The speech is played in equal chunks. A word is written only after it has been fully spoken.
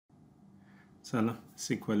Salam,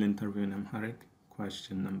 SQL interview in Amharic,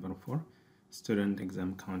 question number 4, student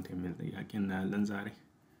exam count የሚል ጥያቄ እናያለን ዛሬ።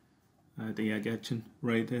 ጥያቄያችን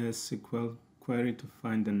write a SQL query to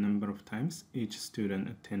find the number of times each student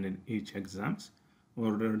attended each exams,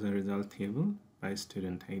 order the result table by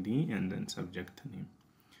student ID and then subject name.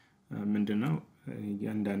 ምንድነው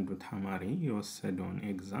እያንዳንዱ ተማሪ የወሰደውን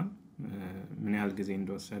ኤግዛም ምን ያህል ጊዜ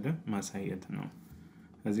እንደወሰደ ማሳየት ነው።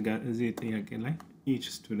 እዚህ ጥያቄ ላይ each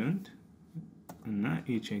student እና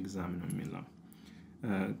each exam ነው የሚለው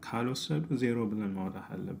ካልወሰዱ 0 ብለን ማውጣት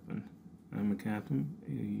አለብን ምክንያቱም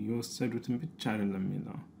የወሰዱትን ብቻ አይደለም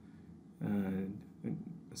የሚለው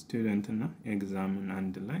student እና exam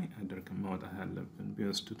አንድ ላይ አድርገን ማውጣት አለብን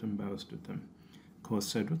ቢወስዱትም ባይወስዱትም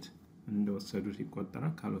ከወሰዱት እንደወሰዱት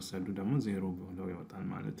ይቆጠራል ካልወሰዱ ደግሞ 0 ብለው ይወጣል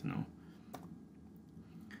ማለት ነው።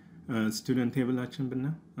 student tableአችን ብና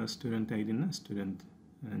student ID እና student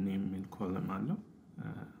name የሚል ኮለም አለው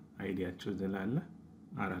አይዲያቸው ዘላለ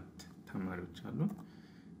አራት ተማሪዎች አሉ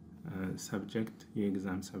ሰብጀክት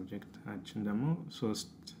የኤግዛም ሰብጀክት አችን ደግሞ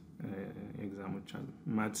 3 ኤግዛሞች አሉ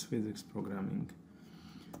ማትስ ፊዚክስ ፕሮግራሚንግ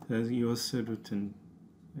ስለዚህ የወሰዱትን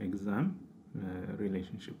ኤግዛም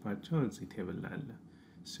ሪሌሽንሺፓቸው እዚህ ቴብል ላይ አለ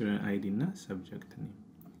student ID እና subject name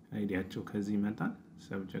አይዲያቸው ከዚህ ይመጣል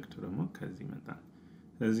ሰብጀክቱ ደግሞ ከዚህ ይመጣል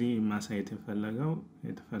ስለዚህ ማሳየት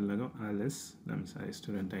የተፈለገው አለስ ለምሳሌ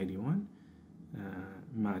student ID 1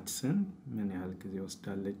 ማትስን ምን ያህል ጊዜ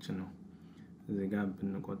ወስዳለች ነው እዚህ ጋር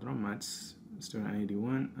ብንቆጥረው ማትስ student ID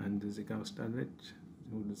 1 አንድ እዚህ ጋር ወስዳለች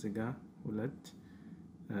እዚህ ጋር 2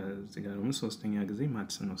 እዚህ ጋር ደግሞ ሶስተኛ ጊዜ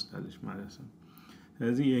ማትስን ወስዳለች ማለት ነው።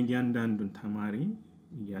 ስለዚህ የእያንዳንዱን ተማሪ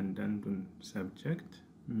እያንዳንዱን ሰብጀክት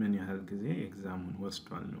ምን ያህል ጊዜ ኤግዛሙን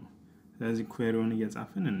ወስዷል ነው። ስለዚህ ኩዌሪውን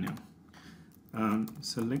እየጻፍን እንየው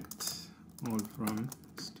select all from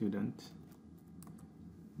student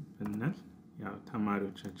ብንል ያው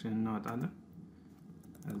ተማሪዎቻችንን እናወጣለን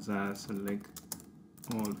እዛ select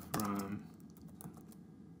all from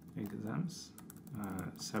exams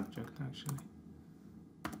subject actually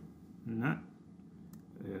እና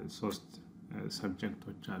 3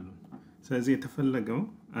 ሰብጀክቶች አሉ ስለዚህ የተፈለገው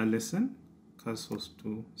አለስን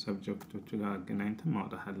ከ3ቱ ሰብጀክቶች ጋር አገናኝተን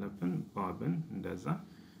ማውጣት አለብን ባብን እንደዛ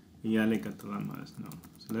እያለ ይቀጥላል ማለት ነው።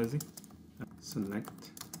 ስለዚህ select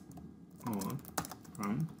all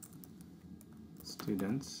from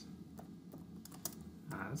students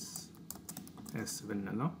as s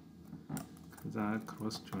ብንለው ከዛ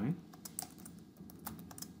cross join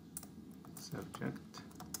subject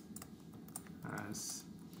as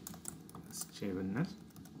sj ብንል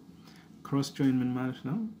cross join ምን ማለት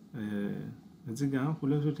ነው እዚህ ጋር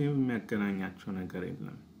ሁለቱ ቴብል የሚያገናኛቸው ነገር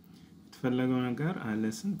የለም የተፈለገው ነገር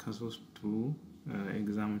አለስን ከ3ቱ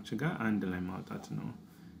ኤግዛሞች ጋር አንድ ላይ ማውጣት ነው።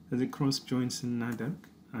 ስለዚህ cross join ስናደርግ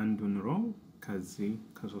አንዱን ሮው ከዚህ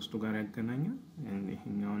ከ3ቱ ጋር ያገናኛል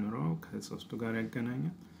ይሄኛውን ሮው ከ3ቱ ጋር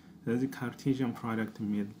ያገናኛል ስለዚህ ካርቴዥን ፕሮዳክት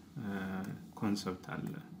የሚል ኮንሰፕት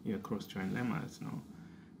አለ የክሮስ ጆይን ላይ ማለት ነው።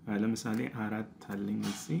 ለምሳሌ 4 አለኝ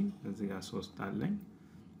እዚህ ጋር 3 አለኝ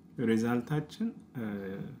ሪዛልታችን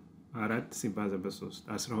 4 ሲባዛ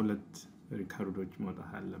በ3 12 ሪካርዶች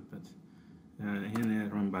መውጣት አለበት ይሄን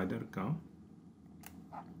ራን ባደርጋው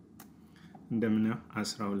እንደምናየው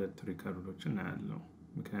 12 ሪካርዶች እናያለው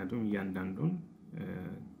ምክንያቱም እያንዳንዱን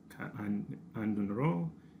አንዱን ሮ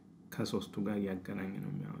ከ3ቱ ጋር ያገናኝ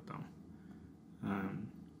ነው የሚያወጣው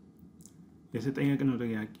የተጠየቅነው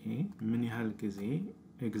ጥያቄ ምን ያህል ጊዜ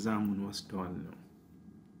ኤግዛሙን ወስደዋል ነው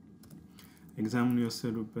ኤግዛሙን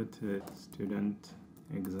የወሰዱበት ስቱደንት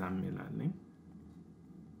ኤግዛም ይላልኝ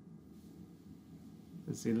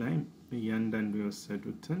እዚህ ላይ እያንዳንዱ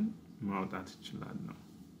የወሰዱትን ማውጣት ይችላል ነው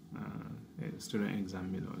ስቱደንት ኤግዛም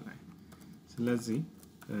ሚለው ላይ ስለዚህ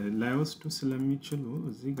ላይወስዱ ስለሚችሉ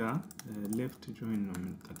እዚህ ጋር ሌፍት ጆይን ነው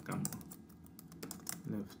የምንጠቀመው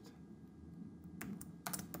ሌፍት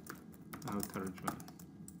outer join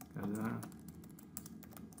ከዛ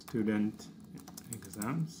student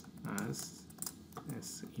exams as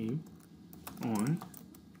se on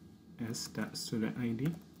s student id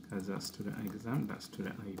ከዛ student exam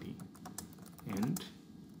student id and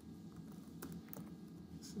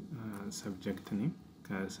subject name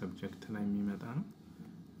ከሰብጀክት ላይ የሚመጣ ነው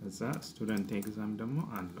እዛ student exam ደግሞ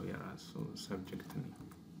አለው የራሱ ሰብጀክት name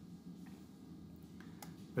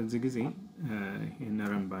በዚህ ጊዜ ይሄን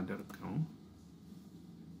ረን ባደርገው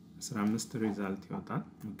 15 ሪዛልት ይወጣል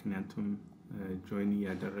ምክንያቱም ጆይን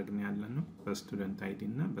ያደረግን ያለነው በስቱደንት አይዲ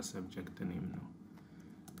እና በሰብጀክት ኔም ነው።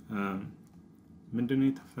 ምንድነው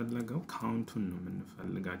የተፈለገው ካውንቱን ነው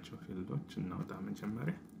የምንፈልጋቸው ፊልዶች እናውጣ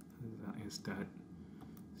መጀመሪያ እዛ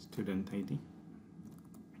student ID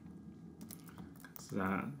ከዛ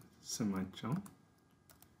ስማቸው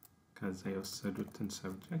ከዛ የወሰዱትን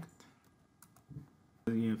ሰብጀክት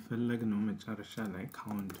የፈለግነው መጨረሻ ላይ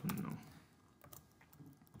ካውንቱን ነው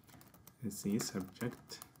እዚህ ሰብጀክት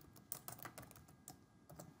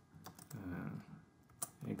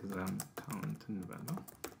ኤግዛም ካውንት እንበለው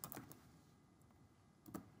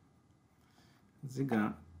እዚህ ጋር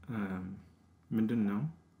ምንድነው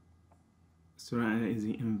student is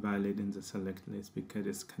invalid in the select list because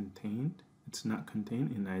it's not contained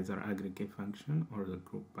in either aggregate function or the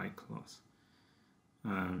group by clause.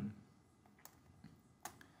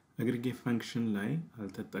 Aggregate function ላይ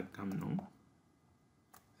አልተጠቀምነው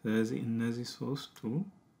ስለዚህ እነዚህ ሶስቱ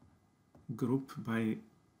group by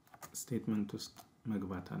statement ውስጥ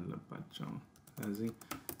መግባት አለባቸው ስለዚህ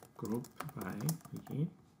group by ይሄ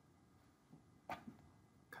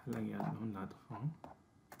ከላይ ያለውን ላጥፋው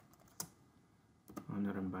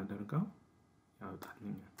አሁን ባደርገው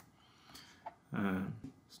ያወጣልኛል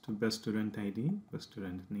በስቱደንት አይዲ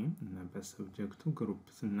በስቱደንት ኔም እና በሰብጀክቱ ግሩፕ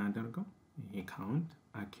ስናደርገው ይሄ ካውንት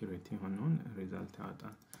አኩሬት የሆነውን ሪዛልት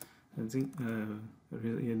ያወጣል እዚህ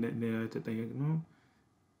የተጠየቅነው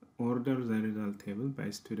order the result table by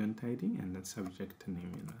student ID and the subject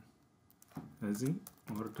name ይላል ስለዚህ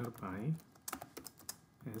order by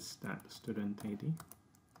student ID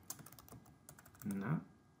እና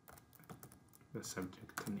the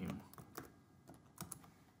subject name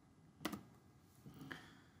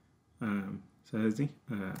ስለዚህ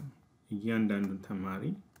እያንዳንዱ ተማሪ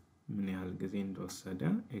ምን ያህል ጊዜ እንደወሰደ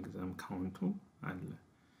ኤግዛም ካውንቱ አለ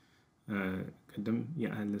ቀደም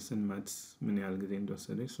የአለስን ማትስ ምን ያህል ጊዜ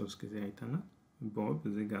እንደወሰደ 3 ጊዜ አይተናል ቦብ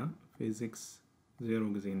እዚህ ጋር ፊዚክስ 0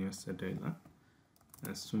 ጊዜ ነው የወሰደው ይላል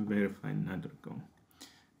እሱን ቬሪፋይ እናድርገው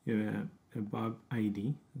የቦብ አይዲ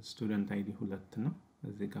ስቱደንት አይዲ 2 ነው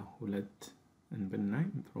እዚህ ጋር 2 እንብናይ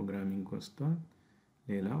ፕሮግራሚንግ ወስዷል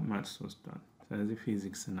ሌላው ማትስ ወስዷል ስለዚህ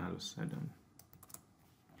ፊዚክስን አልወሰደም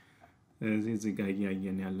ስለዚህ እዚህ ጋር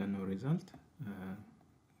ያያየን ያለነው ሪዛልት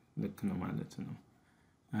ልክ ነው ማለት ነው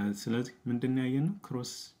ስለዚህ ምንድነው ያየነው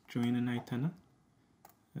ክሮስ ጆይንን አይተናል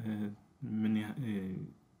ምን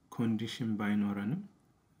ኮንዲሽን ባይኖረንም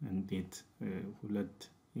እንዴት ሁለት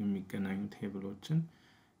የሚገናኙ ቴብሎችን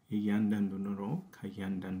እያንዳንዱ ሮ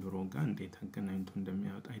ከእያንዳንዱ ሮ ጋር እንዴት አገናኝቶ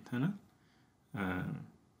እንደሚያወጣ አይተናል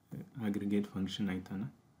አግሪጌት ፈንክሽን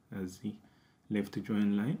አይተናል እዚህ ሌፍት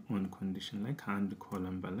ጆይን ላይ ኦን ኮንዲሽን ላይ ከአንድ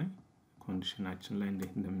ኮለም በላይ ኮንዲሽናችን ላይ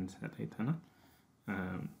እንዴት እንደምንሰጥ አይተናል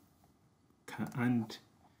ከአንድ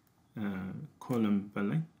ኮለም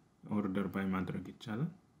በላይ ኦርደር ባይ ማድረግ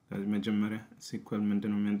ይቻላል ስለዚህ መጀመሪያ ሲኩዌል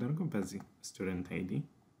ምንድነው የሚያደርገው በዚህ ስቱደንት አይዲ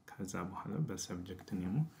ከዛ በኋላ በሰብጀክት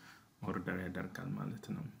ኔሙ ኦርደር ያደርጋል ማለት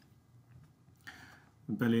ነው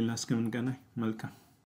በሌላ እስከምንገናኝ መልካም